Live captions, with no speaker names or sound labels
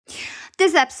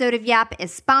This episode of Yap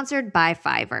is sponsored by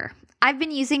Fiverr. I've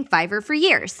been using Fiverr for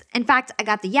years. In fact, I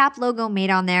got the Yap logo made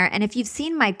on there, and if you've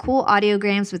seen my cool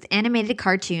audiograms with animated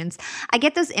cartoons, I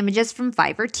get those images from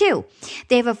Fiverr too.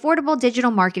 They have affordable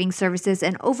digital marketing services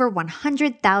and over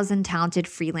 100,000 talented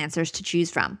freelancers to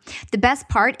choose from. The best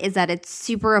part is that it's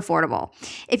super affordable.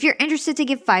 If you're interested to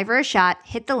give Fiverr a shot,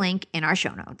 hit the link in our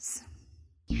show notes.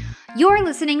 You're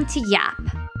listening to Yap,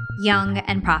 Young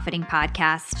and Profiting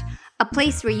Podcast, a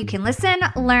place where you can listen,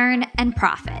 learn, and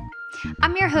profit.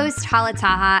 I'm your host, Hala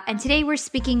Taha, and today we're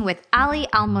speaking with Ali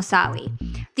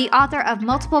Al-Mosawi, the author of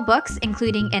multiple books,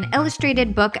 including an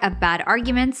illustrated book of bad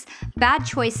arguments, bad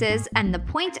choices, and the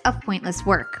point of pointless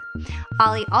work.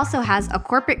 Ali also has a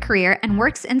corporate career and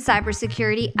works in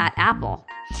cybersecurity at Apple.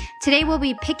 Today we'll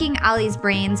be picking Ali's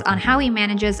brains on how he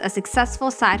manages a successful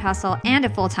side hustle and a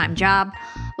full-time job.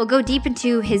 We'll go deep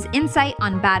into his insight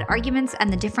on bad arguments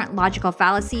and the different logical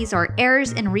fallacies or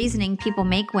errors in reasoning people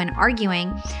make when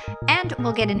arguing. And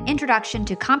we'll get an introduction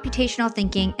to computational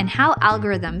thinking and how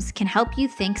algorithms can help you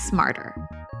think smarter.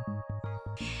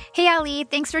 Hey, Ali,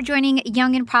 thanks for joining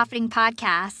Young and Profiting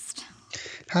Podcast.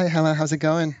 Hi, Hala. How's it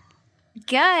going?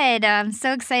 Good. I'm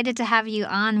so excited to have you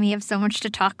on. We have so much to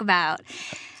talk about.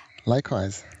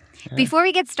 Likewise. Yeah. Before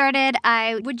we get started,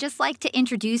 I would just like to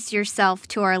introduce yourself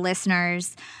to our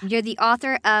listeners. You're the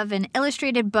author of an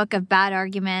illustrated book of bad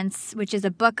arguments, which is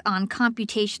a book on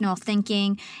computational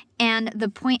thinking and the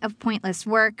point of pointless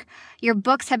work. Your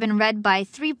books have been read by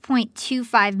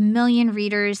 3.25 million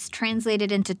readers,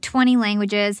 translated into 20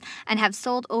 languages, and have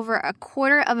sold over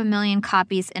 250,000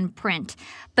 copies in print.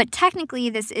 But technically,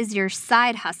 this is your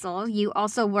side hustle. You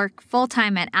also work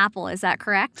full-time at Apple, is that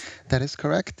correct? That is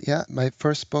correct, yeah. My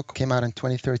first book came out in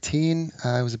 2013.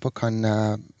 It was a book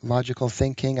on logical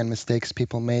thinking and mistakes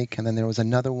people make. And then there was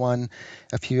another one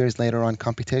a few years later on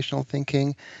computational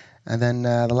thinking. And then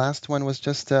the last one was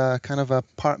just kind of a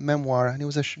part memoir, and it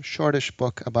was a shortish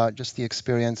book about just the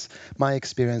experience, my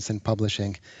experience in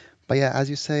publishing. But yeah, as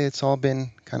you say, it's all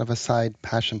been kind of a side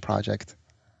passion project.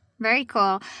 Very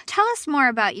cool. Tell us more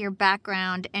about your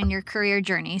background and your career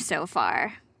journey so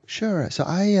far. Sure. So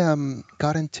I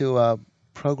got into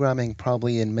programming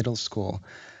probably in middle school.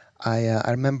 I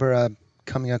remember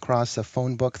coming across a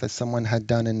phone book that someone had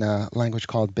done in a language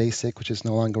called BASIC, which is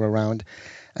no longer around.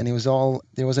 And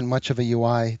there wasn't much of a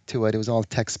UI to it. It was all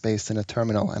text-based in a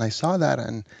terminal. And I saw that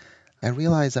and I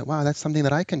realized that, wow, that's something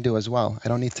that I can do as well. I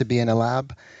don't need to be in a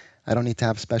lab. I don't need to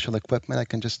have special equipment. I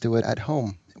can just do it at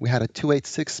home. We had a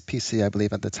 286 PC, I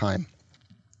believe, at the time.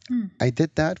 I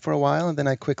did that for a while, and then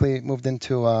I quickly moved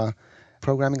into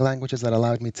programming languages that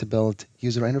allowed me to build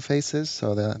user interfaces.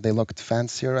 So they looked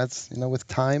fancier with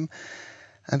time.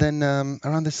 And then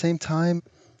around the same time,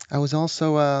 I was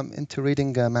also into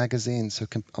reading magazines, so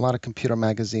a lot of computer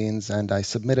magazines, and I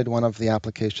submitted one of the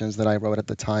applications that I wrote at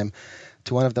the time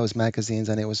to one of those magazines,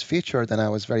 and it was featured, and I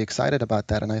was very excited about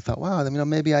that. And I thought, wow,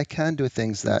 maybe I can do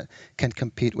things that can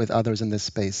compete with others in this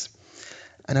space.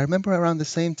 And I remember around the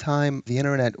same time, the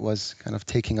internet was kind of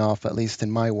taking off, at least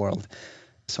in my world.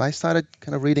 So I started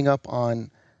kind of reading up on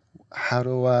how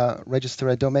to register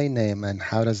a domain name, and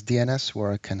how does DNS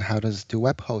work, and how do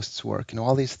web hosts work,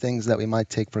 all these things that we might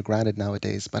take for granted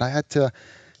nowadays. But I had to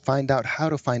find out how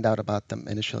to find out about them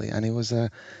initially, and it was a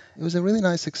really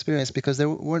nice experience because there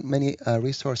weren't many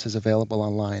resources available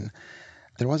online.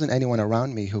 There wasn't anyone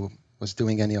around me who was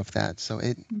doing any of that, so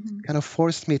it kind of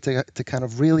forced me to kind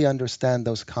of really understand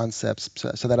those concepts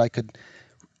so that I could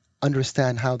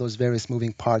understand how those various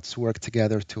moving parts work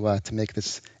together to make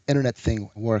this internet thing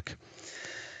work.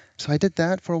 So I did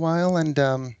that for a while, and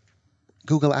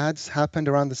Google Ads happened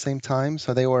around the same time.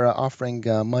 So they were offering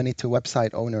money to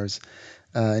website owners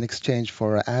in exchange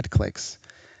for ad clicks.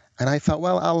 And I thought,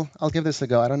 well, I'll give this a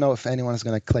go. I don't know if anyone is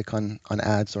going to click on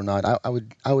ads or not.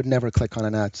 I would never click on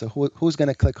an ad. So who's going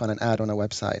to click on an ad on a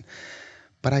website?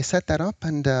 But I set that up,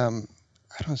 and I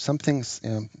don't know, some things.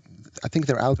 I think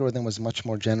their algorithm was much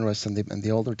more generous in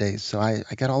the older days. So I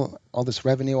got all this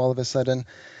revenue all of a sudden.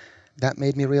 That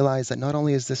made me realize that not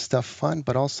only is this stuff fun,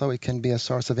 but also it can be a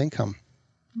source of income.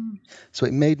 So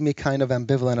it made me kind of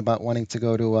ambivalent about wanting to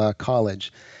go to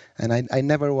college. And I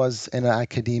never was in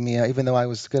academia. Even though I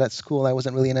was good at school, I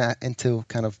wasn't really into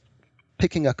kind of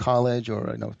picking a college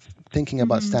or thinking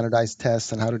about standardized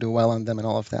tests and how to do well on them and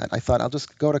all of that. I thought I'll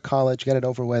just go to college, get it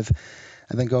over with,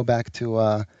 and then go back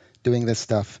to doing this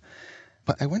stuff.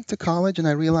 But I went to college, and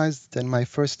I realized in my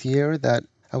first year that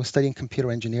I was studying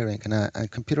computer engineering, and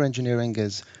computer engineering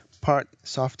is part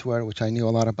software, which I knew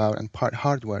a lot about, and part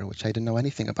hardware, which I didn't know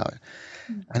anything about.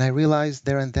 And I realized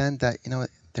there and then that,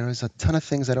 there is a ton of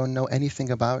things I don't know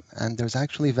anything about, and there's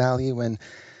actually value in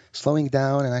slowing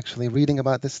down and actually reading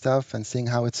about this stuff and seeing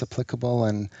how it's applicable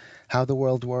and how the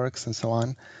world works and so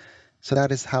on. So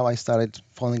that is how I started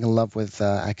falling in love with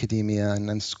academia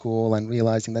and school and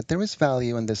realizing that there is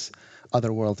value in this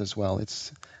other world as well.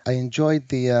 I enjoyed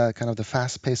the kind of the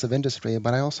fast pace of industry,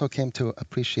 but I also came to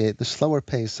appreciate the slower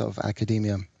pace of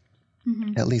academia,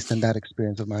 at least in that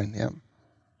experience of mine. Yeah.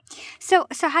 So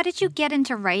how did you get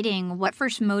into writing? What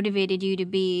first motivated you to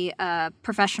be a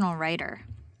professional writer?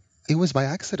 It was by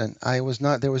accident. There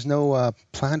was no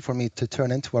plan for me to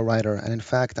turn into a writer. And in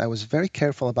fact, I was very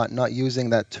careful about not using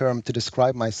that term to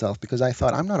describe myself because I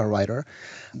thought I'm not a writer.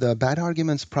 The Bad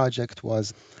Arguments Project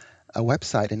was a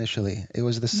website initially. It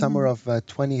was the summer of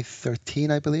 2013,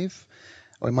 I believe,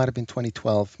 or it might have been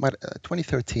 2012,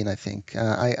 2013, I think.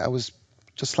 I was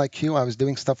just like you. I was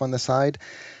doing stuff on the side.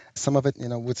 Some of it,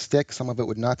 would stick, some of it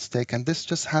would not stick. And this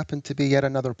just happened to be yet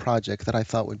another project that I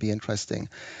thought would be interesting.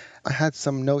 I had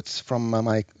some notes from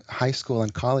my high school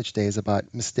and college days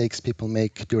about mistakes people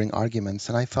make during arguments.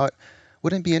 And I thought,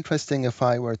 wouldn't it be interesting if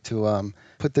I were to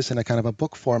put this in a kind of a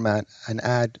book format and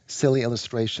add silly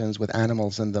illustrations with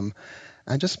animals in them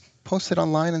and just post it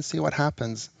online and see what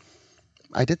happens?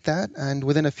 I did that, and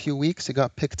within a few weeks, it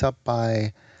got picked up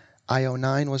by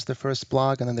IO9 was the first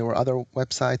blog, and then there were other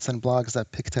websites and blogs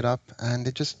that picked it up, and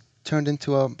it just turned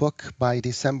into a book by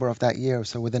December of that year,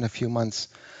 so within a few months.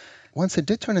 Once it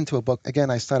did turn into a book, again,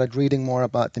 I started reading more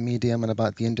about the medium and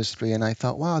about the industry, and I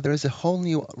thought, wow, there is a whole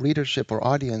new readership or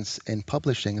audience in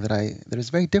publishing that is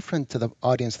very different to the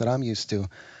audience that I'm used to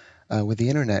with the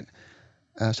internet.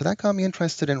 So that got me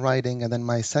interested in writing, and then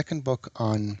my second book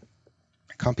on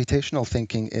computational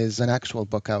thinking is an actual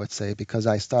book, I would say, because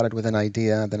I started with an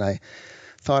idea, then I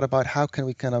thought about how can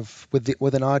we kind of,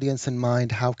 with an audience in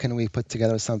mind, how can we put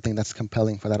together something that's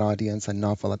compelling for that audience and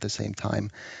novel at the same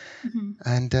time.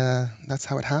 And that's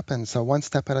how it happened. So one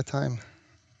step at a time.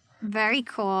 Very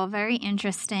cool. Very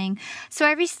interesting. So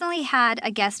I recently had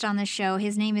a guest on the show.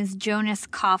 His name is Jonas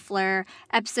Koffler,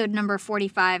 episode number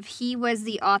 45. He was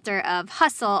the author of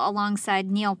Hustle alongside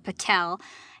Neil Patel.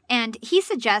 And he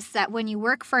suggests that when you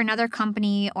work for another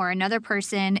company or another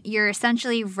person, you're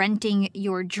essentially renting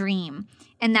your dream,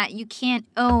 and that you can't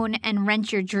own and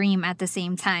rent your dream at the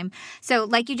same time. So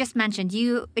like you just mentioned,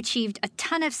 you achieved a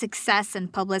ton of success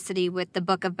and publicity with the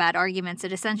Book of Bad Arguments.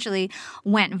 It essentially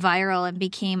went viral and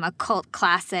became a cult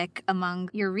classic among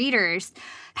your readers.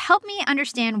 Help me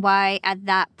understand why at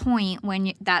that point,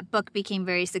 when that book became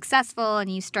very successful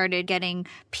and you started getting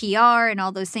PR and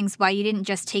all those things, why you didn't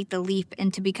just take the leap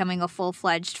into becoming a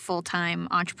full-fledged, full-time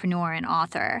entrepreneur and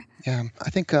author. Yeah, I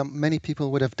think many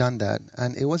people would have done that,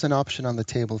 and it was an option on the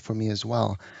table for me as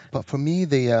well. But for me,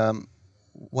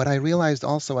 what I realized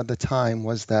also at the time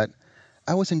was that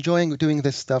I was enjoying doing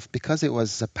this stuff because it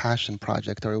was a passion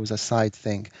project or it was a side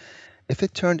thing. If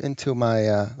it turned into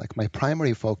my my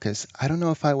primary focus, I don't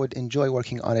know if I would enjoy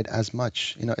working on it as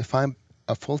much. If I'm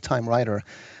a full-time writer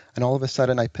and all of a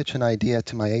sudden I pitch an idea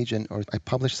to my agent or I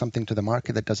publish something to the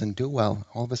market that doesn't do well,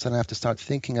 all of a sudden I have to start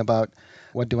thinking about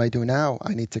what do I do now?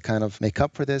 I need to kind of make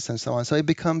up for this and so on. So it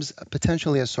becomes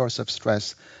potentially a source of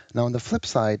stress. Now, on the flip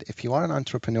side, if you are an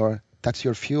entrepreneur, that's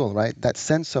your fuel, right? That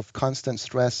sense of constant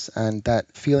stress and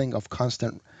that feeling of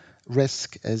constant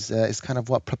risk is kind of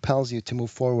what propels you to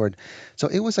move forward. So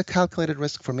it was a calculated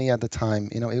risk for me at the time.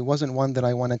 It wasn't one that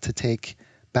I wanted to take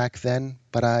back then,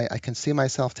 but I can see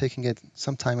myself taking it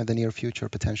sometime in the near future,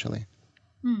 potentially.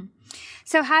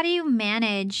 So how do you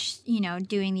manage,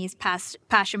 doing these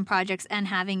passion projects and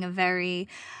having a very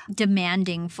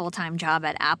demanding full-time job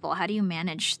at Apple? How do you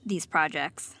manage these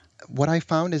projects? What I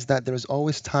found is that there's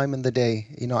always time in the day.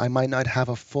 I might not have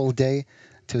a full day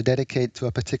to dedicate to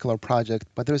a particular project,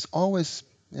 but there's always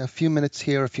a few minutes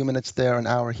here, a few minutes there, an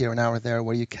hour here, an hour there,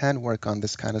 where you can work on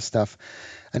this kind of stuff.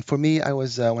 And for me, I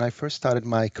was when I first started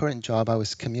my current job, I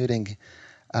was commuting,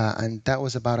 and that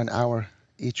was about an hour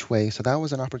each way. So that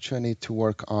was an opportunity to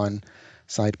work on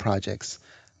side projects.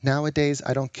 Nowadays,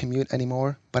 I don't commute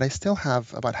anymore, but I still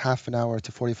have about half an hour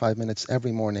to 45 minutes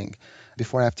every morning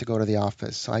before I have to go to the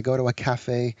office. So I go to a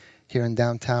cafe here in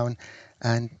downtown,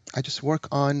 and I just work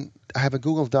on, I have a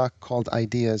Google Doc called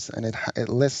Ideas, and it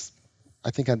lists,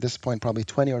 I think at this point, probably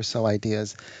 20 or so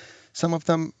ideas. Some of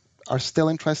them are still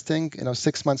interesting.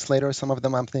 6 months later, some of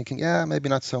them I'm thinking, yeah, maybe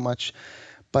not so much.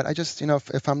 But I just,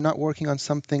 if I'm not working on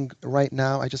something right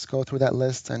now, I just go through that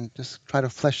list and just try to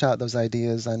flesh out those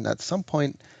ideas. And at some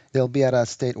point, they'll be at a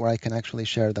state where I can actually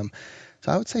share them.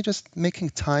 So I would say just making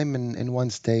time in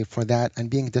one's day for that and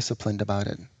being disciplined about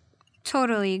it.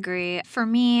 Totally agree. For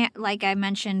me, like I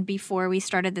mentioned before we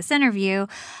started this interview,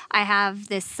 I have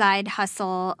this side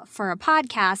hustle for a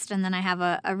podcast, and then I have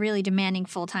a really demanding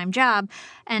full time job.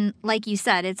 And like you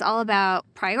said, it's all about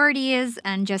priorities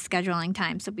and just scheduling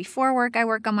time. So before work, I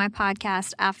work on my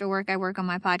podcast. After work, I work on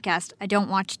my podcast. I don't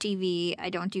watch TV. I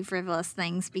don't do frivolous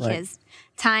things because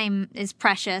time is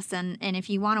precious. And if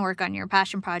you want to work on your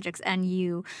passion projects and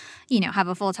have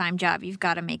a full time job, you've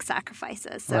got to make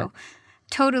sacrifices. So.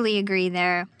 Totally agree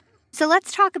there. So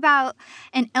let's talk about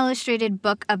an illustrated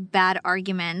book of bad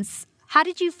arguments. How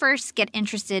did you first get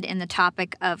interested in the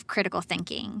topic of critical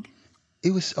thinking?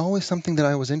 It was always something that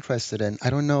I was interested in. I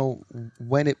don't know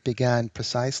when it began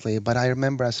precisely, but I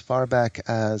remember as far back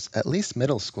as at least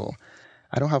middle school.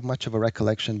 I don't have much of a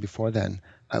recollection before then,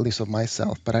 at least of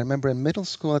myself, but I remember in middle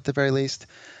school at the very least,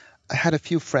 I had a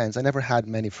few friends. I never had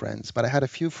many friends, but I had a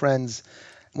few friends.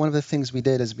 One of the things we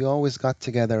did is we always got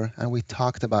together and we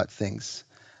talked about things.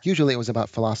 Usually it was about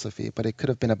philosophy, but it could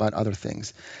have been about other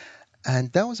things. And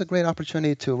that was a great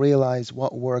opportunity to realize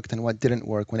what worked and what didn't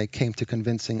work when it came to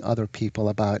convincing other people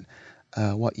about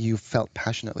what you felt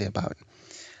passionately about.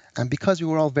 And because we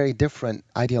were all very different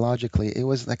ideologically, it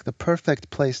was like the perfect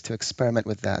place to experiment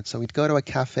with that. So we'd go to a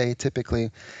cafe typically,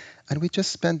 and we'd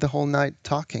just spend the whole night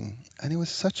talking. And it was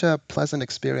such a pleasant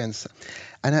experience.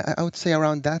 And I would say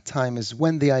around that time is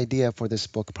when the idea for this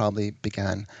book probably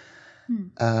began.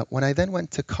 When I then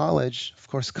went to college, of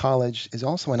course, college is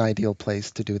also an ideal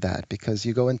place to do that because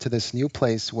you go into this new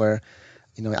place where,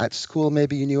 at school,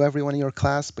 maybe you knew everyone in your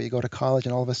class, but you go to college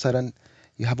and all of a sudden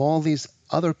you have all these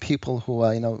other people who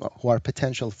are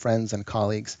potential friends and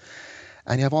colleagues.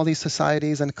 And you have all these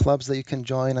societies and clubs that you can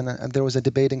join. And there was a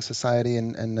debating society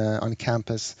on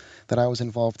campus that I was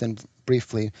involved in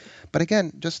briefly. But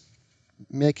again, just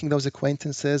making those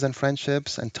acquaintances and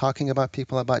friendships and talking about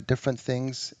people about different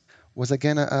things was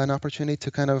again an opportunity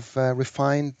to kind of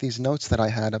refine these notes that I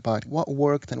had about what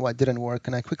worked and what didn't work.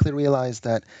 And I quickly realized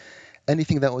that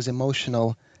anything that was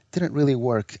emotional didn't really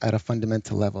work at a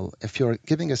fundamental level. If you're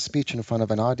giving a speech in front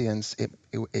of an audience, it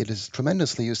is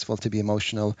tremendously useful to be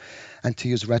emotional and to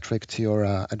use rhetoric to your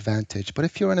advantage. But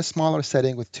if you're in a smaller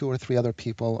setting with 2 or 3 other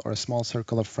people or a small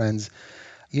circle of friends,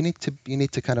 you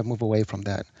need to kind of move away from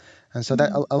that. And so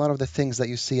that a lot of the things that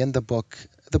you see in the book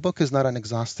is not an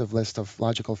exhaustive list of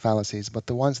logical fallacies, but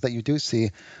the ones that you do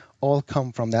see all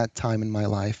come from that time in my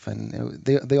life. And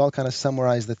they all kind of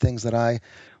summarize the things that I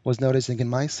was noticing in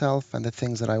myself and the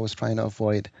things that I was trying to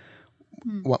avoid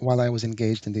while I was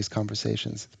engaged in these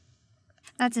conversations.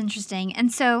 That's interesting.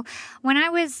 And so when I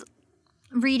was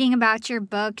reading about your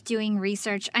book, doing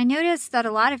research, I noticed that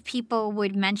a lot of people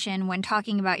would mention when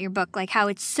talking about your book, like how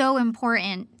it's so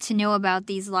important to know about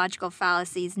these logical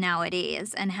fallacies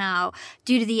nowadays and how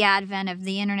due to the advent of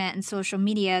the internet and social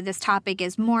media, this topic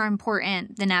is more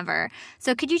important than ever.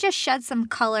 So could you just shed some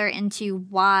color into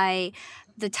why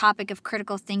the topic of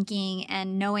critical thinking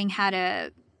and knowing how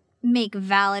to make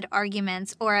valid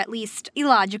arguments or at least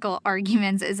illogical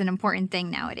arguments is an important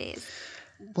thing nowadays?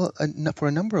 Well, for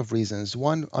a number of reasons.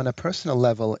 One, on a personal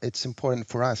level, it's important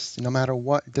for us, no matter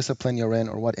what discipline you're in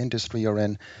or what industry you're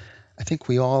in. I think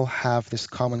we all have this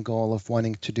common goal of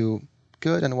wanting to do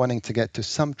good and wanting to get to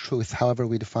some truth, however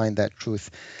we define that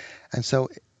truth. And so,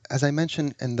 as I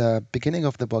mentioned in the beginning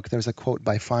of the book, there's a quote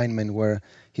by Feynman where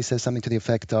he says something to the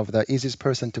effect of, the easiest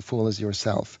person to fool is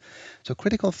yourself. So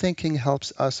critical thinking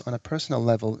helps us on a personal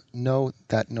level know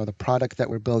that the product that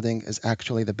we're building is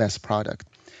actually the best product,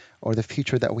 or the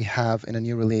feature that we have in a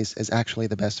new release is actually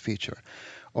the best feature,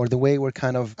 or the way we're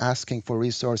kind of asking for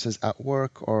resources at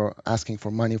work or asking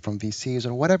for money from VCs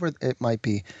or whatever it might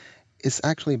be, is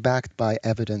actually backed by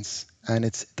evidence, and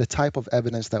it's the type of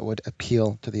evidence that would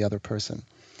appeal to the other person.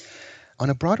 On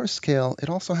a broader scale,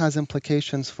 it also has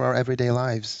implications for our everyday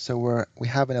lives. So we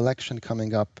have an election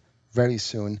coming up very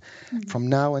soon. From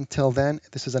now until then,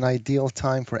 this is an ideal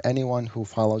time for anyone who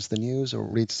follows the news or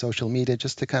reads social media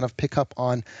just to kind of pick up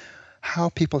on how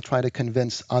people try to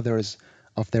convince others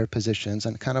of their positions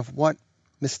and kind of what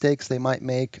mistakes they might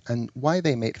make and why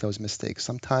they make those mistakes.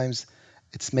 Sometimes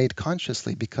it's made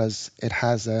consciously because it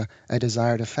has a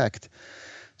desired effect.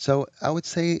 So I would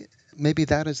say maybe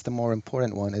that is the more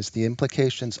important one, is the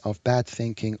implications of bad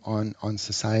thinking on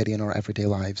society and our everyday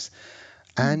lives.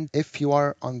 And if you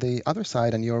are on the other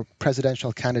side and you're a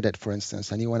presidential candidate, for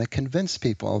instance, and you want to convince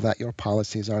people that your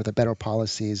policies are the better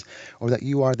policies or that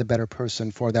you are the better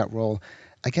person for that role,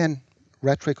 again,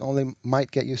 rhetoric only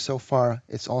might get you so far.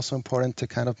 It's also important to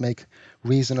kind of make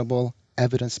reasonable,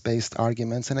 evidence-based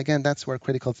arguments. And again, that's where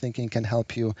critical thinking can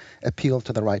help you appeal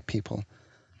to the right people.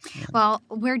 Well,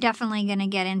 we're definitely going to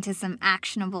get into some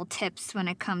actionable tips when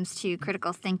it comes to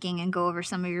critical thinking and go over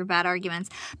some of your bad arguments.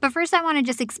 But first, I want to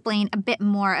just explain a bit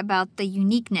more about the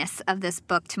uniqueness of this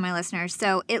book to my listeners.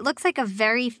 So, it looks like a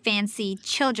very fancy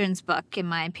children's book, in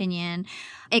my opinion.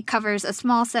 It covers a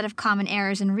small set of common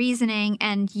errors in reasoning,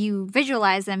 and you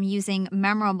visualize them using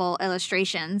memorable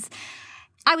illustrations.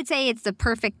 I would say it's the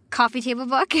perfect coffee table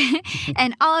book,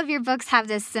 and all of your books have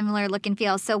this similar look and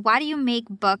feel. So why do you make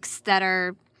books that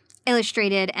are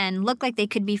illustrated and look like they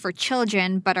could be for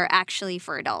children but are actually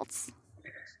for adults?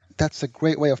 That's a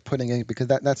great way of putting it, because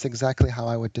that's exactly how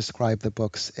I would describe the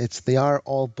books. They are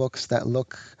all books that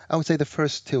look, I would say the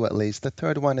first two at least. The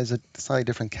third one is a slightly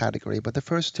different category, but the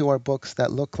first two are books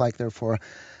that look like they're for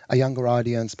a younger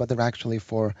audience, but they're actually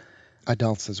for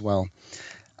adults as well.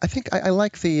 I think I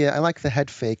like the head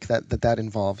fake that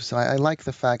involves. So I like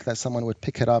the fact that someone would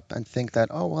pick it up and think that,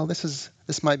 oh well, this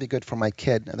might be good for my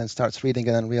kid, and then starts reading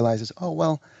it and realizes, oh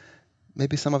well,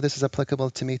 maybe some of this is applicable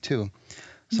to me too.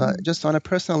 So just on a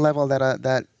personal level,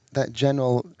 that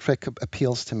general trick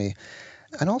appeals to me.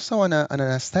 And also on an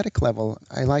aesthetic level,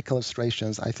 I like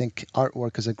illustrations. I think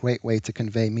artwork is a great way to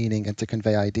convey meaning and to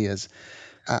convey ideas.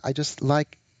 I just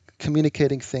like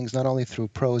communicating things not only through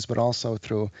prose but also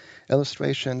through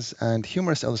illustrations and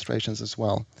humorous illustrations as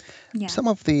well. Yeah. Some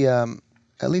of the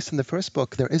at least in the first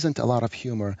book, there isn't a lot of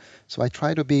humor. So I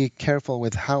try to be careful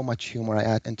with how much humor I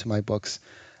add into my books.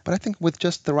 But I think with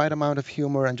just the right amount of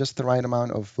humor and just the right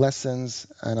amount of lessons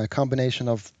and a combination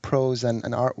of prose and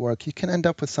artwork, you can end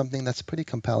up with something that's pretty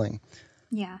compelling.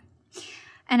 Yeah.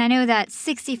 And I know that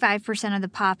 65% of the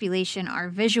population are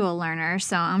visual learners,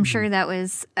 so I'm sure that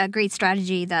was a great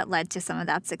strategy that led to some of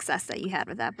that success that you had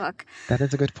with that book. That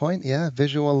is a good point. Yeah,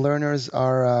 visual learners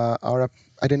are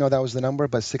I didn't know that was the number,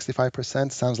 but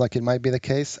 65% sounds like it might be the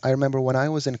case. I remember when I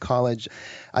was in college,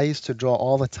 I used to draw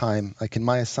all the time. Like in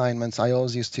my assignments, I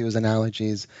always used to use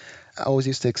analogies. I always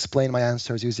used to explain my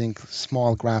answers using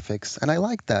small graphics. And I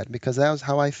liked that because that was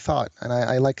how I thought. And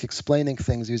I like explaining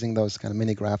things using those kind of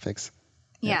mini graphics.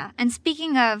 Yeah. And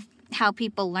speaking of how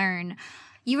people learn,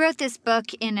 you wrote this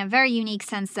book in a very unique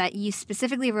sense that you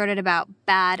specifically wrote it about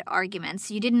bad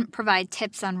arguments. You didn't provide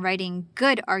tips on writing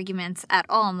good arguments at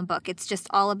all in the book. It's just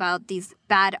all about these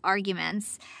bad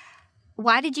arguments.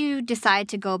 Why did you decide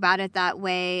to go about it that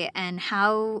way, and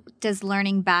how does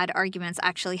learning bad arguments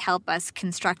actually help us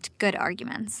construct good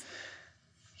arguments?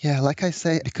 Yeah, like I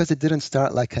say, because it didn't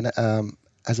start like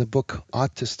as a book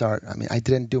ought to start. I mean, I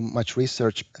didn't do much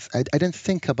research. I didn't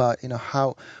think about,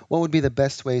 what would be the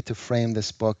best way to frame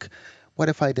this book. What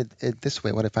if I did it this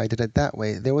way? What if I did it that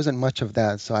way? There wasn't much of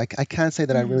that. So I can't say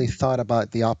that I really thought about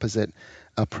the opposite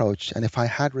approach. And if I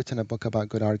had written a book about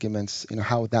good arguments,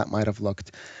 how that might have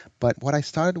looked. But what I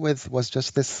started with was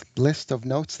just this list of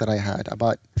notes that I had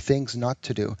about things not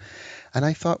to do. And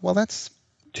I thought, well, that's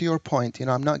to your point.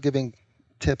 I'm not giving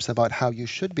tips about how you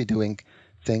should be doing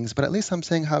things, but at least I'm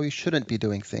saying how you shouldn't be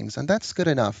doing things, and that's good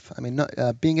enough. I mean,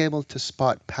 being able to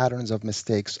spot patterns of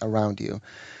mistakes around you,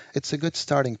 it's a good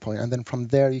starting point, and then from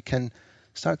there you can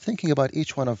start thinking about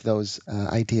each one of those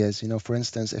ideas. For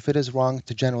instance, if it is wrong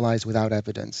to generalize without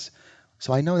evidence,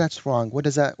 so I know that's wrong. What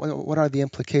are the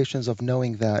implications of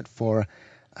knowing that for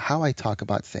how I talk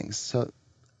about things? So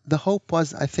the hope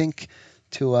was, I think,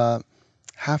 to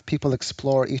have people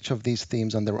explore each of these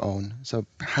themes on their own. So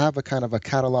have a kind of a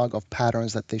catalog of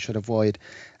patterns that they should avoid,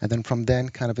 and then from then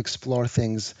kind of explore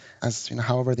things as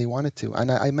however they wanted to.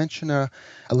 And I mentioned a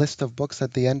list of books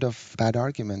at the end of Bad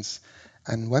Arguments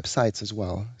and websites as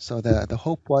well. So the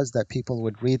hope was that people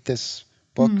would read this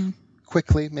book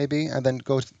quickly maybe, and then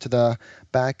go to the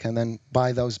back and then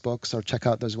buy those books or check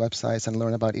out those websites and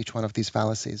learn about each one of these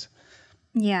fallacies.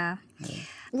 Yeah.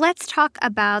 Let's talk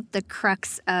about the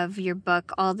crux of your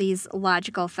book, all these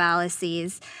logical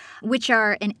fallacies, which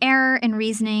are an error in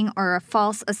reasoning or a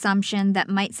false assumption that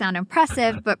might sound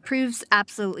impressive but proves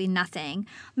absolutely nothing.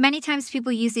 Many times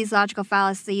people use these logical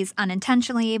fallacies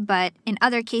unintentionally, but in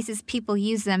other cases people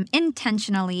use them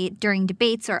intentionally during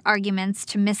debates or arguments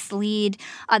to mislead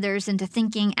others into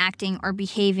thinking, acting, or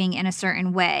behaving in a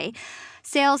certain way.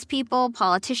 Salespeople,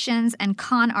 politicians, and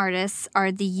con artists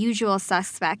are the usual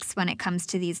suspects when it comes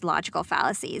to these logical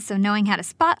fallacies. So knowing how to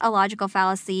spot a logical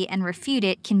fallacy and refute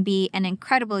it can be an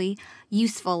incredibly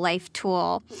useful life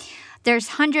tool. There's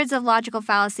hundreds of logical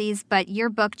fallacies, but your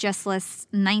book just lists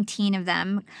 19 of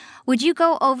them. Would you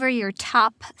go over your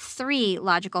top 3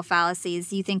 logical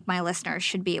fallacies you think my listeners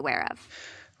should be aware of?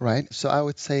 Right. So I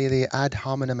would say the ad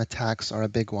hominem attacks are a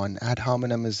big one. Ad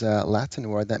hominem is a Latin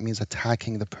word that means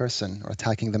attacking the person or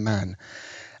attacking the man.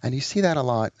 And you see that a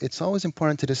lot. It's always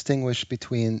important to distinguish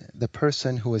between the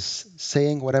person who is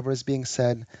saying whatever is being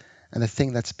said and the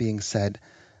thing that's being said.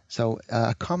 So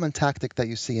a common tactic that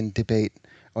you see in debate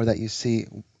or that you see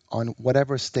on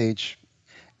whatever stage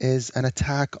is an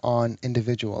attack on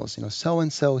individuals. So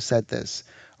and so said this,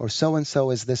 or so and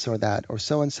so is this or that, or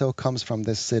so and so comes from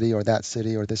this city or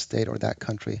this state or that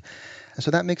country. And so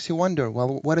that makes you wonder,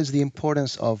 well, what is the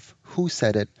importance of who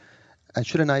said it? And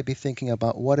shouldn't I be thinking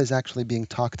about what is actually being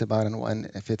talked about,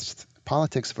 and if it's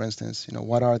politics, for instance,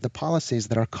 what are the policies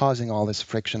that are causing all this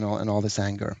friction and all this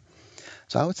anger?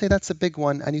 So I would say that's a big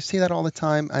one, and you see that all the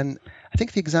time. And I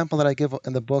think the example that I give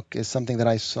in the book is something that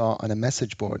I saw on a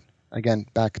message board, again,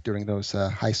 back during those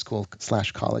high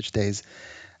school/college days.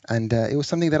 And it was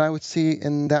something that I would see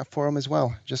in that forum as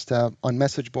well, just on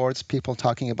message boards, people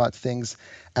talking about things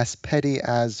as petty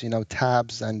as,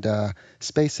 tabs and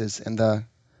spaces in the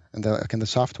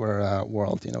software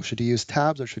world. Should you use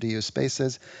tabs or should you use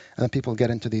spaces? And then people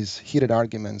get into these heated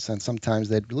arguments, and sometimes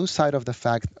they lose sight of the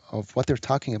fact of what they're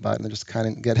talking about, and they just kind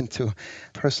of get into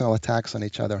personal attacks on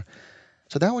each other.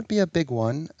 So that would be a big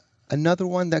one. Another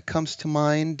one that comes to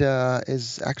mind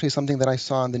is actually something that I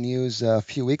saw on the news a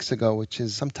few weeks ago, which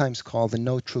is sometimes called the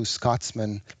no true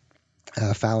Scotsman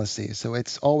fallacy. So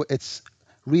it's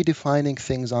redefining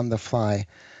things on the fly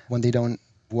when they don't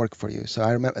work for you. So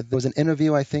I remember there was an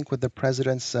interview, I think, with the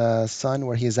president's son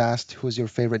where he's asked, who's your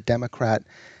favorite Democrat?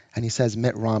 And he says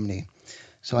Mitt Romney.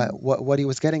 So what he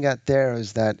was getting at there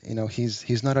is that,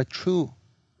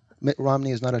 Mitt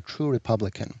Romney is not a true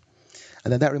Republican.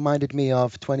 And then that reminded me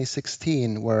of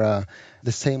 2016, where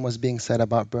the same was being said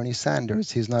about Bernie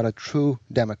Sanders. He's not a true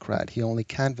Democrat. He only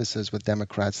canvasses with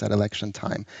Democrats at election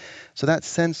time. So that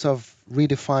sense of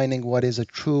redefining what is a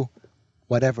true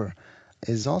whatever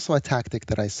is also a tactic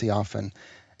that I see often.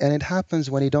 And it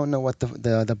happens when you don't know what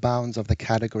the bounds of the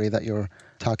category that you're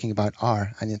talking about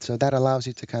are. And so that allows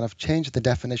you to kind of change the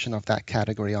definition of that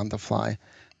category on the fly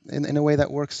in a way that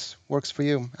works for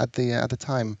you at the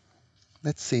time.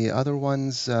 Let's see, other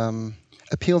ones.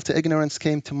 Appeal to ignorance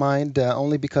came to mind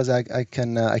only because I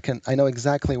know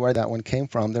exactly where that one came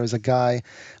from. There's a guy,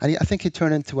 and I think he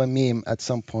turned into a meme at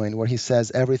some point where he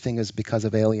says everything is because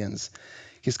of aliens.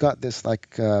 He's got this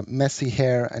messy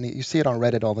hair, and you see it on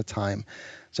Reddit all the time.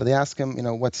 So they ask him,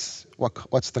 what's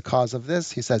the cause of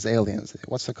this? He says aliens.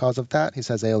 What's the cause of that? He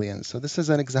says aliens. So this is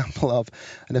an example of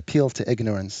an appeal to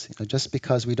ignorance. Just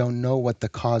because we don't know what the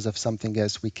cause of something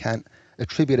is, we can't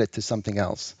attribute it to something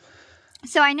else.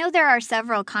 So I know there are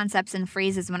several concepts and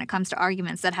phrases when it comes to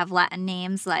arguments that have Latin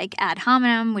names like ad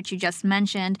hominem, which you just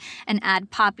mentioned, and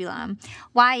ad populum.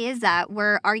 Why is that?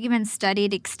 Were arguments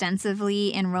studied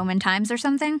extensively in Roman times or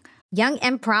something? Young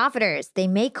and profiters, they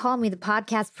may call me the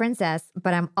podcast princess,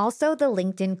 but I'm also the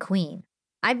LinkedIn queen.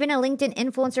 I've been a LinkedIn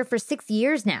influencer for 6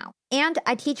 years now, and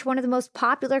I teach one of the most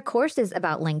popular courses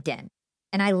about LinkedIn.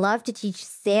 And I love to teach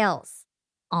sales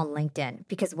on LinkedIn,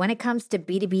 because when it comes to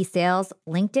B2B sales,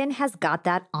 LinkedIn has got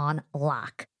that on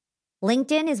lock.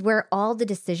 LinkedIn is where all the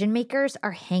decision makers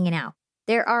are hanging out.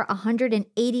 There are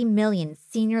 180 million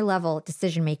senior level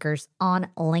decision makers on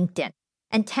LinkedIn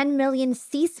and 10 million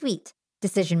C-suite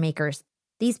decision makers.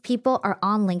 These people are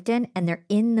on LinkedIn and they're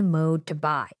in the mode to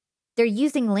buy. They're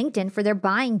using LinkedIn for their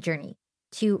buying journey,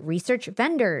 to research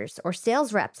vendors or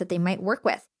sales reps that they might work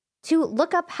with, to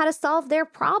look up how to solve their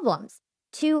problems,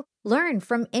 to learn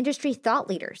from industry thought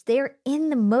leaders. They're in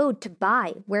the mode to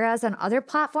buy, whereas on other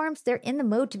platforms, they're in the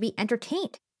mode to be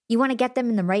entertained. You want to get them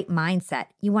in the right mindset.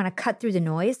 You want to cut through the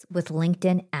noise with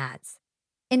LinkedIn ads.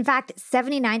 In fact,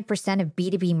 79% of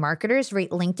B2B marketers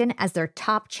rate LinkedIn as their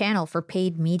top channel for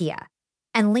paid media.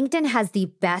 And LinkedIn has the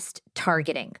best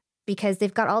targeting because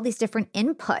they've got all these different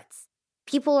inputs.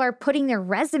 People are putting their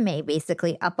resume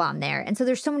basically up on there. And so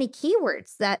there's so many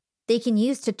keywords that they can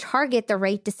use to target the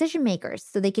right decision makers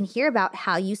so they can hear about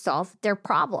how you solve their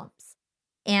problems.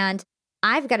 And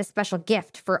I've got a special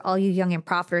gift for all you young and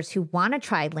profiters who want to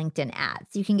try LinkedIn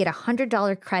ads. You can get a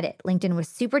 $100 credit. LinkedIn was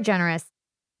super generous.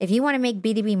 If you want to make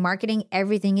B2B marketing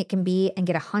everything it can be and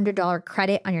get a $100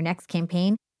 credit on your next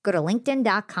campaign, go to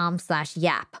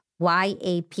linkedin.com/YAP,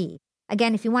 YAP.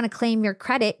 Again, if you want to claim your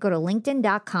credit, go to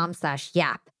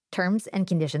linkedin.com/YAP. Terms and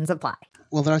conditions apply.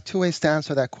 Well, there are two ways to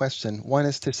answer that question. One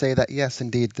is to say that, yes,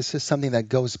 indeed, this is something that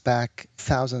goes back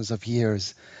thousands of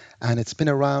years. And it's been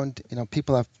around,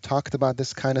 people have talked about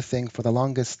this kind of thing for the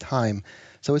longest time.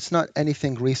 So it's not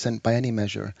anything recent by any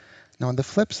measure. Now, on the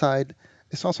flip side,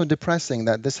 it's also depressing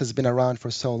that this has been around for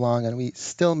so long and we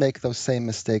still make those same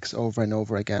mistakes over and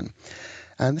over again.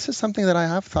 And this is something that I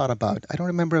have thought about. I don't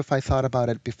remember if I thought about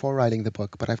it before writing the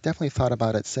book, but I've definitely thought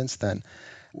about it since then.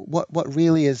 what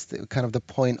really is kind of the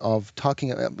point of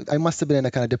talking? I must have been in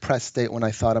a kind of depressed state when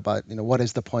I thought about, what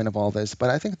is the point of all this? But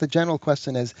I think the general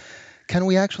question is, can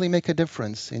we actually make a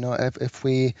difference? If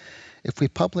we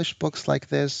publish books like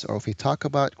this, or if we talk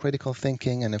about critical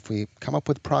thinking, and if we come up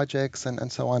with projects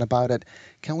and so on about it,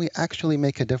 can we actually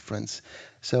make a difference?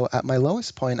 So at my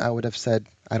lowest point, I would have said,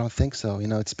 I don't think so.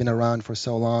 It's been around for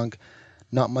so long.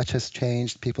 Not much has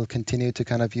changed. People continue to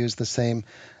kind of use the same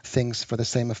things for the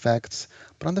same effects.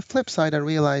 But on the flip side, I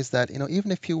realized that,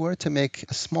 even if you were to make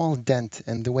a small dent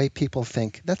in the way people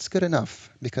think, that's good enough,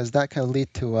 because that can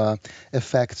lead to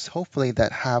effects, hopefully,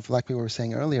 that have, like we were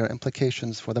saying earlier,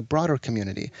 implications for the broader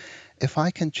community. If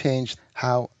I can change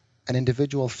how an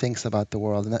individual thinks about the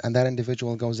world, and that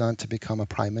individual goes on to become a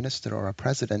prime minister or a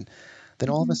president, then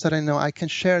all of a sudden, I can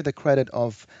share the credit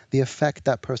of the effect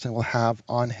that person will have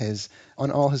on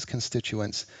all his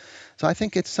constituents. So I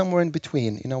think it's somewhere in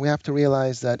between. We have to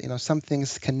realize that, some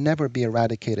things can never be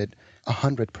eradicated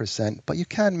 100%, but you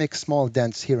can make small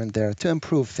dents here and there to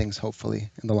improve things, hopefully,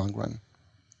 in the long run.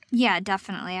 Yeah,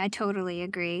 definitely. I totally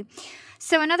agree.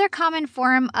 So another common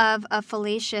form of a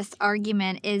fallacious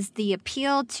argument is the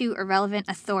appeal to irrelevant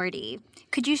authority.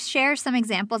 Could you share some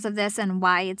examples of this and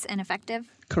why it's ineffective?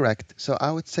 Correct. So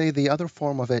I would say the other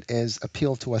form of it is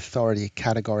appeal to authority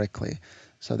categorically.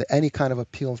 So any kind of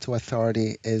appeal to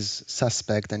authority is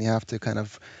suspect, and you have to kind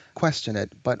of question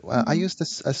it. But I used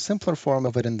a simpler form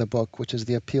of it in the book, which is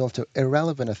the appeal to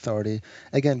irrelevant authority,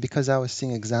 again, because I was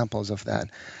seeing examples of that.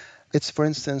 It's, for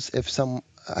instance,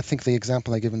 I think the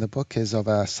example I give in the book is of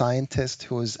a scientist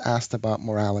who was asked about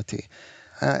morality.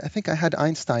 I think I had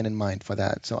Einstein in mind for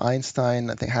that. So Einstein,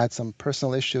 I think, had some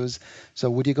personal issues. So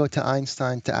would you go to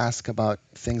Einstein to ask about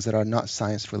things that are not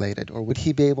science related? Or would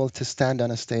he be able to stand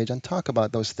on a stage and talk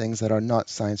about those things that are not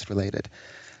science related?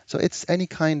 So it's any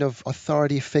kind of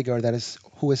authority figure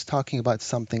who is talking about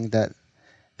something that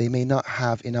they may not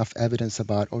have enough evidence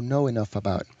about or know enough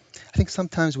about. I think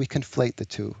sometimes we conflate the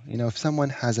two. If someone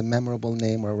has a memorable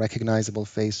name or a recognizable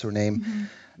face or name,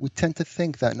 we tend to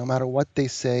think that no matter what they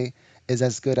say is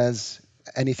as good as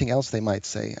anything else they might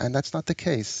say. And that's not the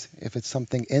case. If it's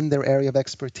something in their area of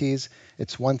expertise,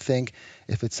 it's one thing.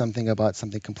 If it's something about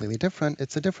something completely different,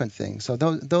 it's a different thing. So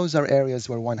those are areas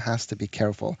where one has to be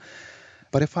careful.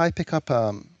 But if I pick up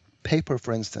a paper,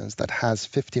 for instance, that has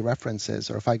 50 references,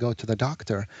 or if I go to the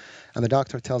doctor and the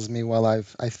doctor tells me, well,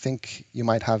 I think you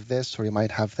might have this or you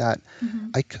might have that,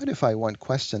 I could, if I want,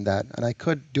 question that. And I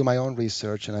could do my own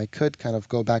research, and I could kind of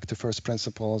go back to first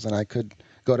principles, and I could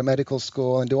go to medical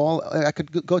school and I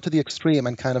could go to the extreme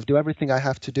and kind of do everything I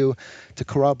have to do to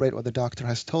corroborate what the doctor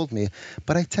has told me.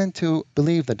 But I tend to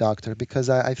believe the doctor because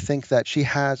I think that she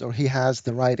has or he has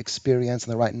the right experience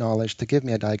and the right knowledge to give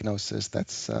me a diagnosis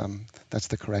that's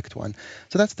the correct one.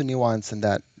 So that's the nuance in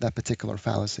that particular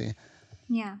fallacy.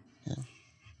 Yeah.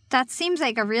 That seems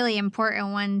like a really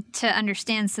important one to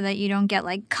understand so that you don't get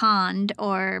conned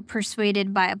or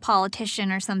persuaded by a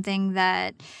politician or something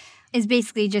that is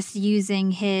basically just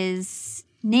using his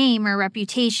name or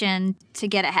reputation to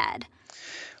get ahead.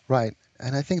 Right.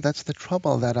 And I think that's the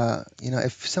trouble that,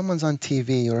 if someone's on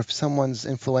TV or if someone's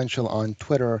influential on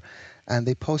Twitter and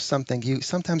they post something, you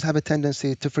sometimes have a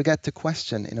tendency to forget to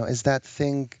question, does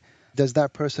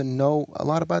that person know a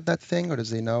lot about that thing or does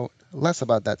he know less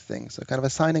about that thing? So kind of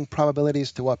assigning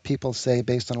probabilities to what people say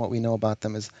based on what we know about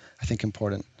them is, I think,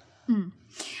 important.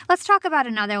 Let's talk about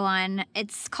another one.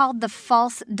 It's called the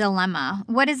false dilemma.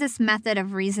 What is this method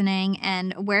of reasoning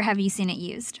and where have you seen it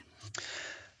used?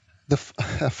 The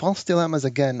false dilemmas,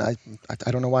 again, I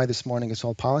don't know why this morning it's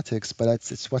all politics, but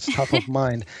it's what's top of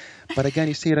mind. But again,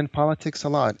 you see it in politics a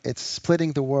lot. It's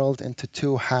splitting the world into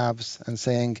two halves and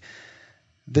saying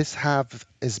this half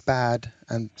is bad,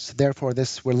 and so therefore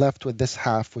we're left with this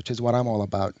half, which is what I'm all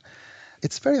about.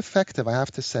 It's very effective, I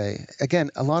have to say. Again,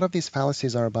 a lot of these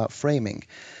fallacies are about framing.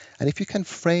 And if you can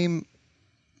frame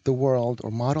the world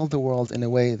or model the world in a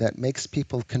way that makes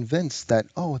people convinced that,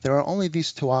 there are only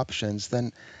these two options,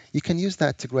 then you can use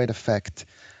that to great effect.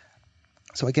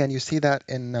 So again, you see that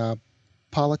in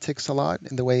politics a lot,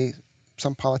 in the way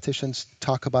some politicians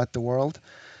talk about the world.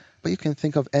 But you can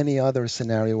think of any other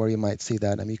scenario where you might see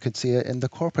that. I mean, you could see it in the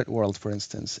corporate world, for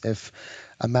instance. If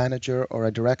a manager or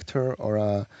a director or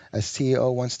a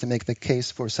CEO wants to make the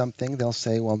case for something, they'll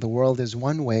say, well, the world is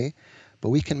one way, but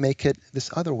we can make it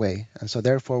this other way. And so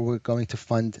therefore, we're going to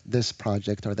fund this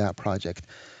project or that project.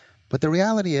 But the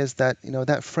reality is that,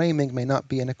 that framing may not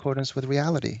be in accordance with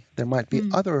reality. There might be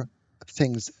other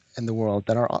things in the world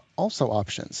that are also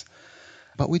options.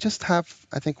 But we just have,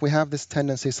 I think we have this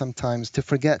tendency sometimes to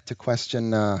forget to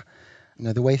question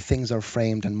the way things are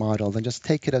framed and modeled, and just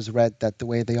take it as read that the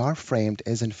way they are framed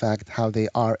is in fact how they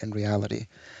are in reality.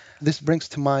 This brings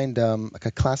to mind like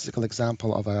a classical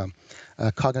example of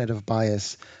a cognitive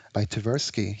bias by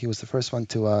Tversky. He was the first one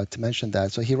to mention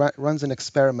that. So he runs an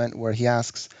experiment where he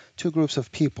asks two groups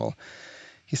of people.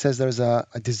 He says there's a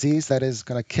disease that is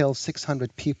going to kill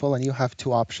 600 people, and you have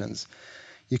two options.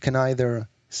 You can either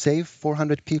save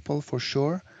 400 people for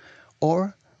sure,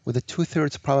 or with a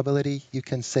 2/3 probability, you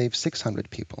can save 600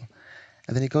 people.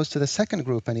 And then he goes to the second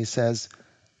group and he says,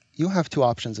 you have two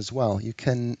options as well. You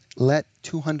can let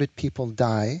 200 people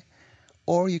die,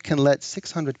 or you can let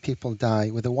 600 people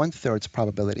die with a 1/3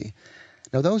 probability.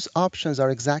 Now, those options are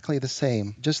exactly the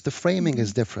same, just the framing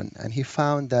is different. And he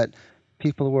found that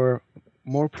people were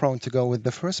more prone to go with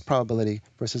the first probability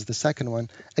versus the second one,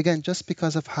 again, just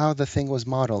because of how the thing was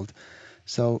modeled.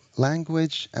 So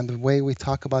language and the way we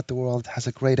talk about the world has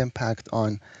a great impact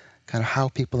on kind of how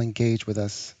people engage with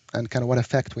us and kind of what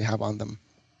effect we have on them.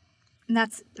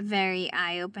 That's very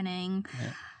eye-opening.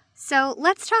 Yeah. So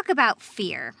let's talk about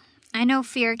fear. I know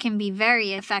fear can be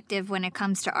very effective when it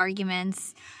comes to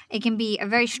arguments. It can be a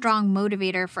very strong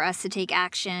motivator for us to take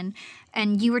action.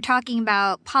 And you were talking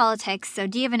about politics, so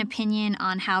do you have an opinion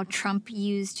on how Trump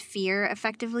used fear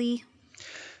effectively?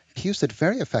 He used it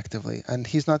very effectively, and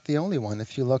he's not the only one.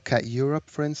 If you look at Europe,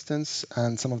 for instance,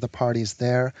 and some of the parties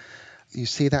there, you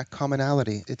see that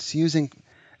commonality. It's using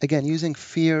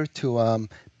fear to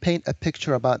paint a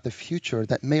picture about the future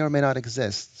that may or may not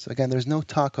exist. So again, there's no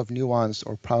talk of nuance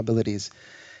or probabilities.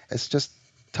 It's just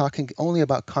talking only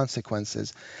about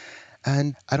consequences.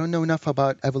 And I don't know enough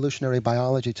about evolutionary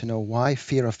biology to know why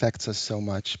fear affects us so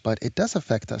much, but it does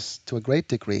affect us to a great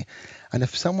degree. And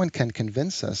if someone can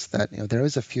convince us that there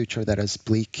is a future that is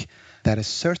bleak, that is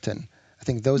certain, I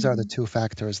think those are the two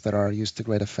factors that are used to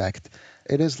great effect.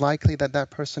 It is likely that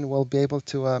that person will be able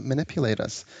to manipulate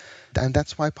us. And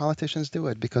that's why politicians do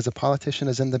it, because a politician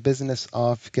is in the business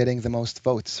of getting the most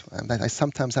votes. And I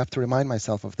sometimes have to remind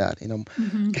myself of that.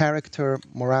 Character,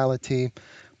 morality,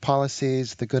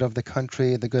 policies, the good of the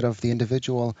country, the good of the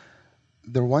individual,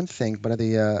 they're one thing, but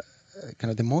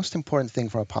the most important thing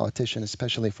for a politician,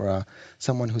 especially for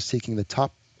someone who's seeking the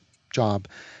top job,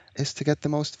 is to get the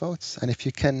most votes. And if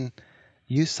you can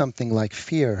use something like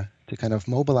fear to kind of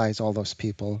mobilize all those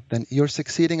people, then you're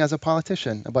succeeding as a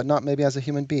politician, but not maybe as a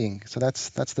human being. So that's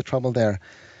the trouble there.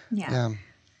 Yeah.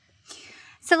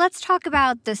 So let's talk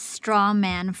about the straw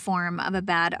man form of a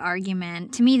bad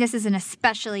argument. To me, this is an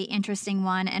especially interesting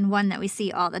one and one that we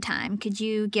see all the time. Could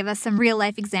you give us some real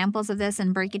life examples of this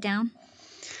and break it down?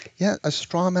 Yeah, a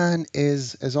straw man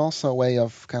is also a way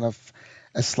of kind of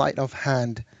a sleight of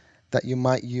hand that you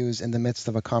might use in the midst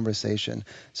of a conversation.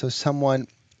 So someone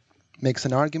makes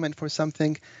an argument for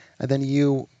something, and then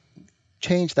you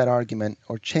change that argument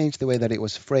or change the way that it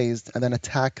was phrased and then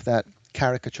attack that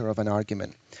caricature of an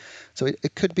argument. So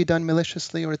it could be done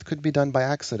maliciously or it could be done by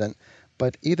accident,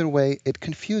 but either way, it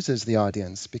confuses the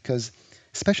audience because,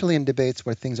 especially in debates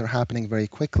where things are happening very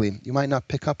quickly, you might not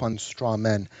pick up on straw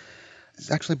men. This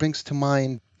actually brings to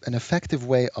mind an effective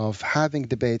way of having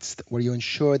debates where you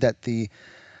ensure that the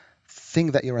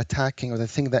thing that you're attacking or the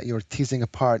thing that you're teasing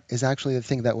apart is actually the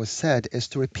thing that was said, is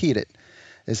to repeat it.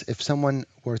 Is if someone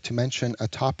were to mention a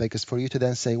topic, is for you to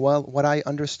then say, well, what I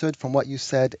understood from what you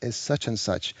said is such and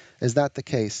such. Is that the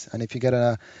case? And if you get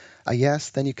a yes,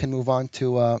 then you can move on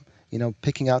to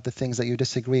picking out the things that you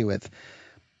disagree with.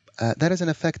 That is an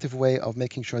effective way of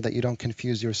making sure that you don't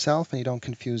confuse yourself and you don't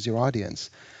confuse your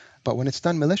audience. But when it's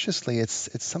done maliciously, it's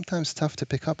sometimes tough to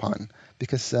pick up on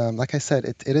because, like I said,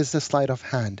 it is a sleight of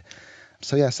hand.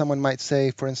 So yeah, someone might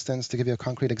say, for instance, to give you a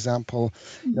concrete example,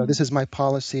 this is my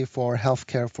policy for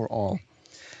healthcare for all.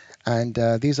 And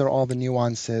these are all the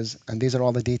nuances, and these are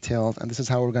all the details, and this is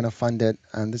how we're going to fund it,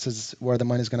 and this is where the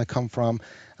money is going to come from,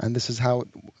 and this is how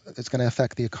it's going to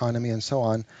affect the economy, and so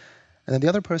on. And then the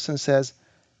other person says,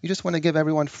 you just want to give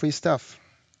everyone free stuff.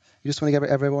 You just want to give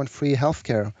everyone free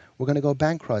healthcare. We're going to go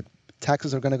bankrupt.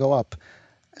 Taxes are going to go up.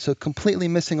 So completely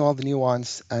missing all the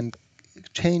nuance and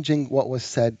changing what was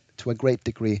said to a great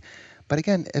degree. But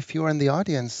again, if you're in the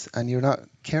audience and you're not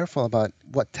careful about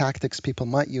what tactics people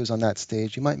might use on that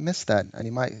stage, you might miss that. And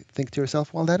you might think to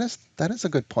yourself, well, that is a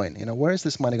good point. Where is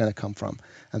this money going to come from?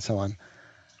 And so on.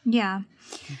 Yeah.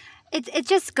 It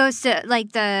just goes to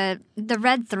like the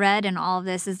red thread in all of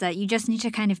this is that you just need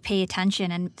to kind of pay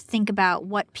attention and think about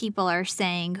what people are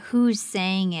saying, who's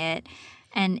saying it,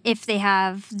 and if they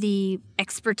have the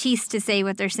expertise to say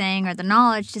what they're saying or the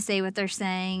knowledge to say what they're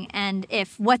saying, and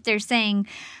if what they're saying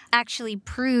actually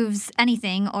proves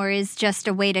anything or is just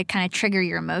a way to kind of trigger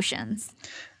your emotions.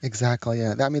 Exactly,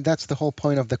 yeah. I mean, that's the whole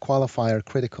point of the qualifier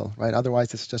critical, right?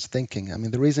 Otherwise, it's just thinking. I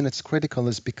mean, the reason it's critical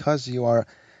is because you are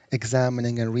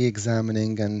examining and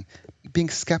re-examining and being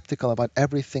skeptical about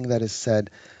everything that is said.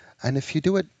 And if you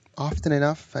do it often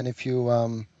enough, and if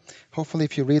you, hopefully,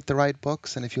 if you read the right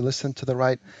books and if you listen to the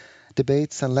right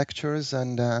debates and lectures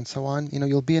and so on,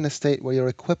 you'll be in a state where you're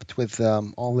equipped with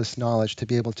all this knowledge to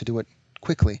be able to do it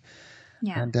quickly.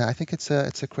 Yeah. And I think it's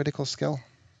a critical skill.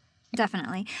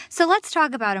 Definitely. So let's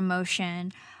talk about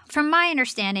emotion. From my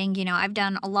understanding, I've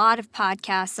done a lot of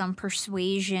podcasts on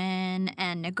persuasion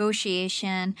and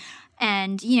negotiation.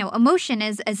 And, emotion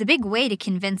is a big way to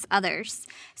convince others.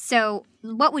 So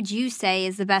what would you say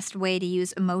is the best way to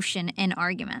use emotion in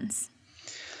arguments?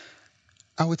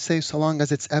 I would say so long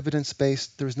as it's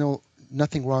evidence-based, there's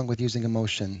nothing wrong with using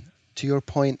emotion. To your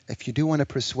point, if you do want to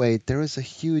persuade, there is a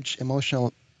huge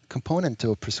emotional component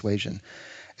to a persuasion.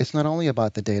 It's not only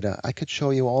about the data. I could show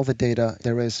you all the data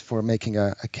there is for making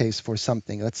a case for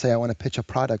something. Let's say I want to pitch a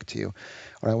product to you,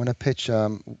 or I want to pitch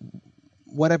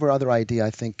whatever other idea I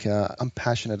think I'm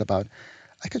passionate about.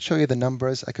 I could show you the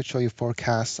numbers, I could show you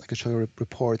forecasts, I could show you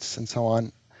reports and so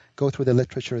on, go through the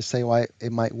literature, say why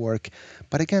it might work.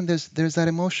 But again, there's that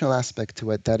emotional aspect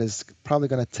to it that is probably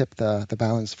going to tip the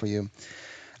balance for you.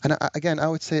 And again, I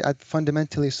would say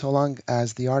fundamentally, so long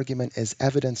as the argument is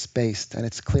evidence-based and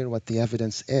it's clear what the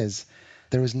evidence is,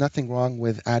 there is nothing wrong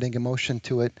with adding emotion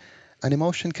to it. An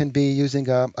emotion can be using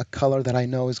a color that I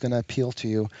know is going to appeal to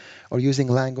you, or using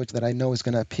language that I know is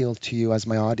going to appeal to you as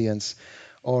my audience,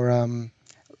 or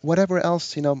whatever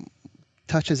else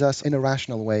touches us in a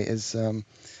rational way is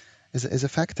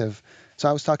effective. So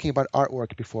I was talking about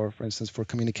artwork before, for instance, for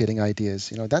communicating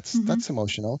ideas. That's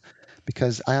emotional,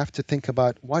 because I have to think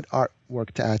about what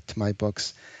artwork to add to my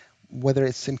books, whether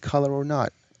it's in color or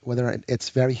not, whether it's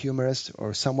very humorous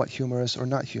or somewhat humorous or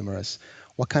not humorous,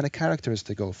 what kind of characters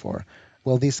to go for.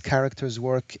 Will these characters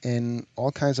work in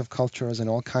all kinds of cultures and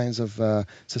all kinds of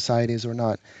societies or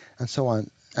not, and so on.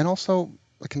 And also,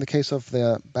 like in the case of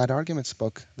the Bad Arguments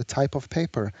book, the type of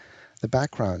paper, the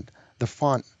background, the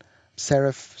font,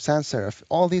 serif, sans serif,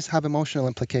 all these have emotional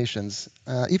implications.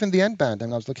 Even the end band,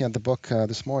 and I was looking at the book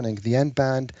this morning, the end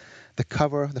band, the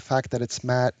cover, the fact that it's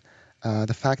matte,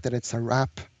 the fact that it's a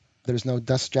wrap, there's no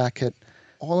dust jacket,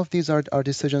 all of these are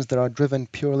decisions that are driven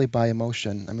purely by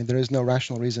emotion. I mean, there is no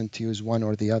rational reason to use one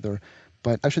or the other,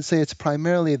 but I should say it's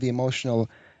primarily the emotional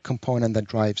component that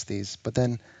drives these. But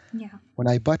then when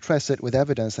I buttress it with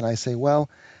evidence and I say, well,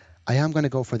 I am going to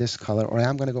go for this color, or I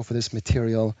am going to go for this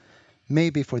material,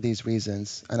 maybe for these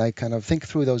reasons, and I kind of think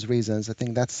through those reasons, I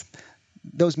think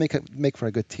those make for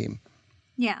a good team.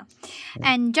 Yeah.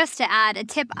 And just to add, a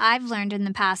tip I've learned in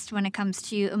the past when it comes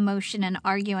to emotion and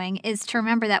arguing is to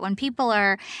remember that when people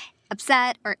are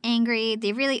upset or angry,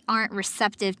 they really aren't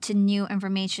receptive to new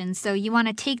information. So you want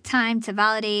to take time to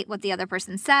validate what the other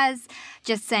person says,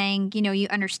 just saying, you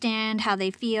understand how they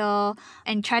feel,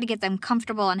 and try to get them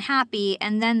comfortable and happy,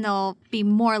 and then they'll be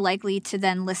more likely to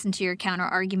then listen to your counter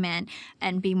argument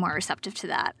and be more receptive to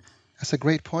that. That's a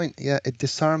great point. Yeah, it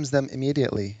disarms them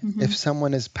immediately. Mm-hmm. If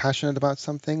someone is passionate about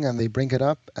something and they bring it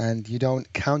up and you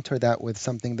don't counter that with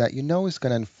something that you know is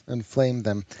going to inflame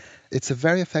them, it's a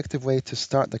very effective way to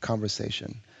start the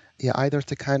conversation. Yeah, either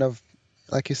to kind of,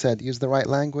 like you said, use the right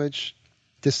language,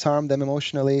 disarm them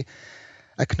emotionally,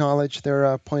 acknowledge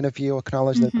their point of view,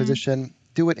 acknowledge their position,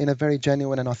 do it in a very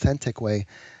genuine and authentic way,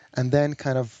 and then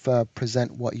kind of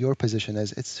present what your position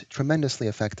is. It's tremendously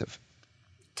effective.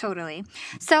 Totally.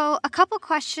 So a couple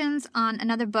questions on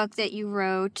another book that you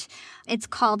wrote. It's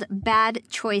called Bad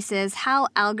Choices, How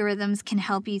Algorithms Can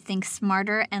Help You Think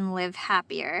Smarter and Live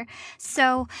Happier.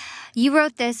 So you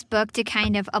wrote this book to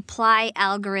kind of apply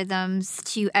algorithms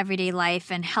to everyday life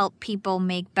and help people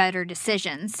make better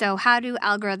decisions. So how do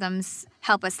algorithms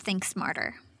help us think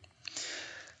smarter?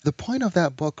 The point of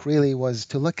that book really was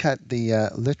to look at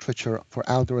the literature for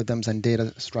algorithms and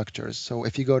data structures. So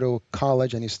if you go to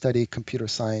college and you study computer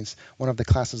science, one of the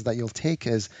classes that you'll take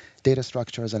is data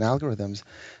structures and algorithms.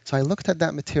 So I looked at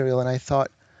that material and I thought,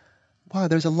 wow,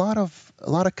 there's a lot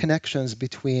of connections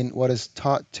between what is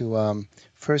taught to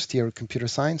first-year computer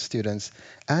science students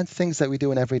and things that we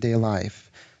do in everyday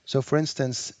life. So for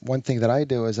instance, one thing that I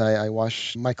do is I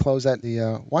wash my clothes at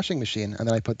the washing machine, and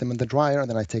then I put them in the dryer, and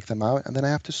then I take them out, and then I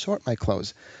have to sort my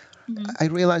clothes. I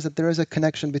realize that there is a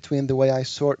connection between the way I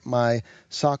sort my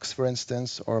socks, for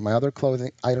instance, or my other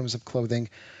items of clothing,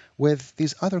 with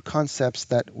these other concepts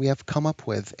that we have come up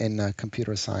with in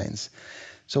computer science.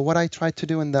 So what I tried to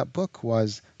do in that book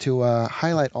was to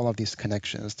highlight all of these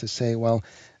connections, to say, well,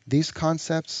 these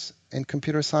concepts in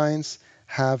computer science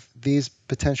have these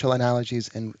potential analogies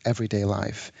in everyday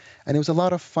life. And it was a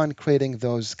lot of fun creating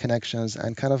those connections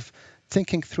and kind of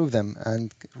thinking through them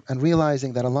and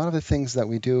realizing that a lot of the things that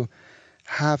we do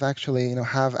have actually,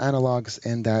 have analogs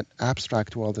in that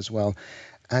abstract world as well.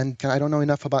 And I don't know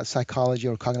enough about psychology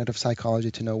or cognitive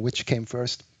psychology to know which came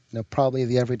first. Probably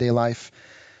the everyday life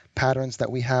patterns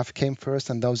that we have came first,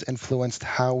 and those influenced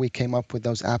how we came up with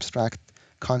those abstract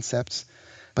concepts.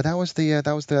 But that was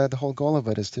the whole goal of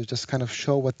it, is to just kind of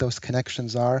show what those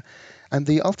connections are. And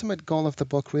the ultimate goal of the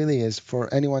book really is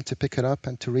for anyone to pick it up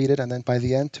and to read it, and then by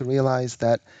the end to realize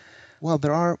that, well,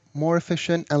 there are more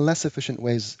efficient and less efficient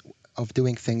ways of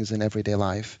doing things in everyday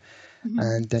life. Mm-hmm.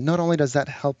 And not only does that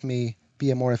help me be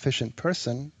a more efficient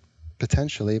person,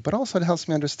 potentially, but also it helps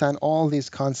me understand all these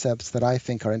concepts that I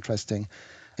think are interesting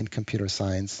in computer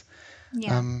science.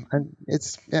 Yeah. And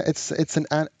it's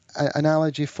an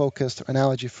analogy-focused,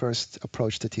 analogy-first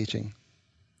approach to teaching.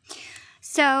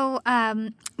 So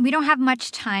we don't have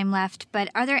much time left, but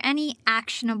are there any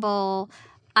actionable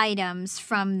items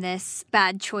from this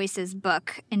Bad Choices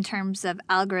book in terms of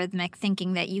algorithmic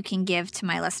thinking that you can give to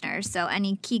my listeners? So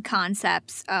any key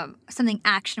concepts, something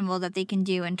actionable that they can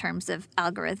do in terms of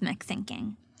algorithmic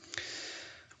thinking?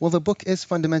 Well, the book is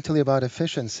fundamentally about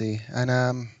efficiency,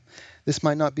 and this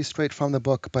might not be straight from the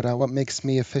book, but what makes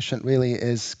me efficient really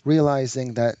is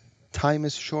realizing that time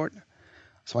is short,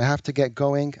 so I have to get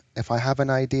going. If I have an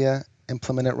idea,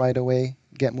 implement it right away,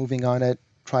 get moving on it,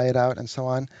 try it out, and so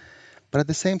on. But at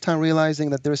the same time, realizing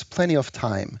that there is plenty of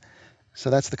time. So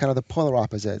that's the kind of the polar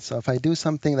opposite. So if I do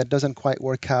something that doesn't quite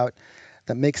work out,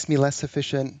 that makes me less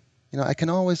efficient, I can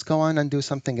always go on and do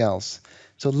something else.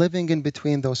 So living in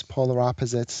between those polar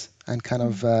opposites and kind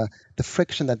of the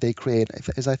friction that they create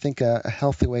is, I think, a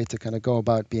healthy way to kind of go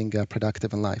about being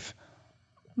productive in life.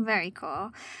 Very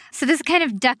cool. So this kind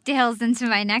of ducktails into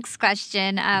my next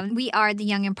question. We are the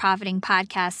Young and Profiting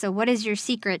podcast. So what is your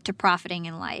secret to profiting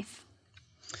in life?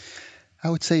 I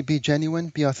would say be genuine,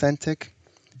 be authentic.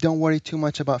 Don't worry too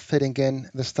much about fitting in.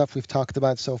 The stuff we've talked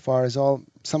about so far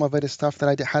some of it is stuff that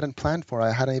I hadn't planned for.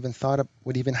 I hadn't even thought it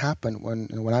would even happen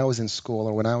when I was in school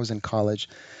or when I was in college.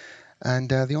 And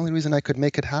the only reason I could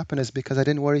make it happen is because I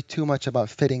didn't worry too much about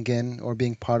fitting in or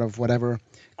being part of whatever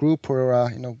group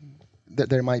or that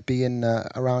there might be in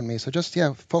around me. So just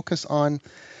focus on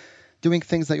doing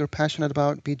things that you're passionate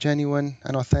about. Be genuine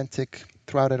and authentic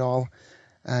throughout it all.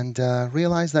 And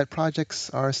realize that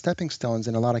projects are stepping stones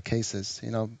in a lot of cases.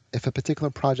 If a particular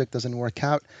project doesn't work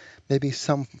out, maybe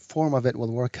some form of it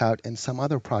will work out in some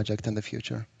other project in the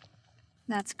future.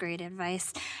 That's great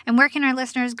advice. And where can our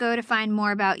listeners go to find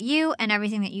more about you and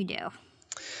everything that you do?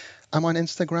 I'm on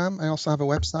Instagram. I also have a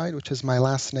website, which is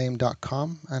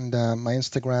mylastname.com. And my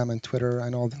Instagram and Twitter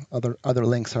and all the other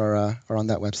links are on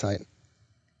that website.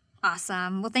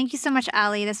 Awesome. Well, thank you so much,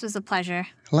 Ali. This was a pleasure.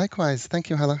 Likewise. Thank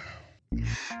you, Hala.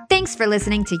 Thanks for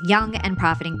listening to Young and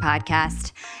Profiting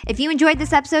Podcast. If you enjoyed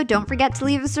this episode, don't forget to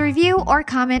leave us a review or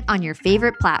comment on your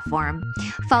favorite platform.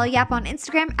 Follow Yap on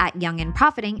Instagram at Young and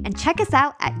Profiting and check us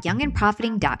out at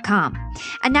youngandprofiting.com.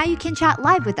 And now you can chat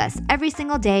live with us every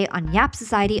single day on Yap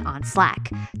Society on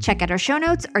Slack. Check out our show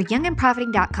notes or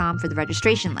youngandprofiting.com for the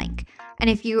registration link. And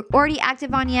if you're already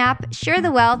active on Yap, share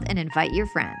the wealth and invite your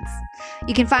friends.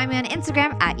 You can find me on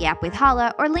Instagram at Yap with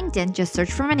Hala or LinkedIn. Just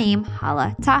search for my name,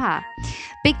 Hala Taha.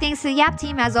 Big thanks to the Yap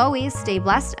team as always. Stay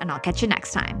blessed and I'll catch you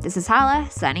next time. This is Hala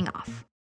signing off.